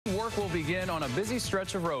Work will begin on a busy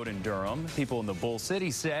stretch of road in Durham. People in the Bull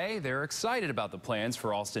City say they're excited about the plans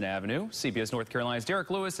for Alston Avenue. CBS North Carolina's Derek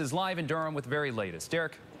Lewis is live in Durham with the very latest.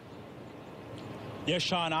 Derek. Yes,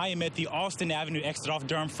 Sean, I am at the Alston Avenue exit off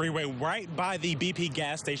Durham Freeway right by the BP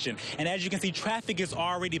gas station. And as you can see, traffic is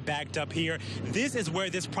already backed up here. This is where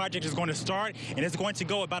this project is going to start, and it's going to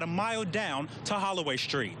go about a mile down to Holloway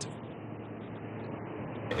Street.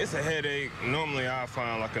 It's a headache. Normally I'll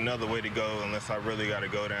find like another way to go unless I really got to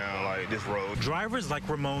go down like this road. Drivers like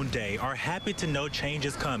Ramon Day are happy to know change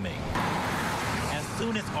is coming. As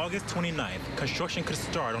soon as August 29th, construction could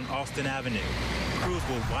start on Alston Avenue. Crews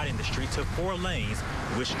will widen the street to 4 lanes,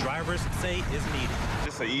 which drivers say is needed.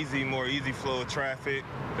 Just a more easy flow of traffic.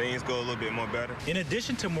 Things go a little bit more better. In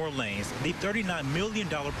addition to more lanes, the $39 million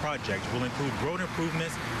project will include road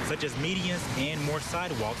improvements such as medians and more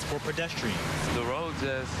sidewalks for pedestrians. The road's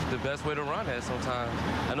just the best way to run at sometimes.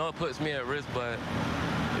 I know it puts me at risk, but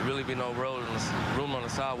there really be no room on the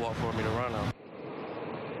sidewalk for me to run on.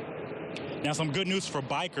 Now, some good news for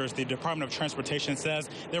bikers. The Department of Transportation says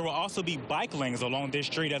there will also be bike lanes along this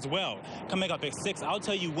street as well. Coming up at 6, I'll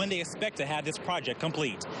tell you when they expect to have this project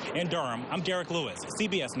complete. In Durham, I'm Derek Lewis,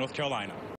 CBS North Carolina.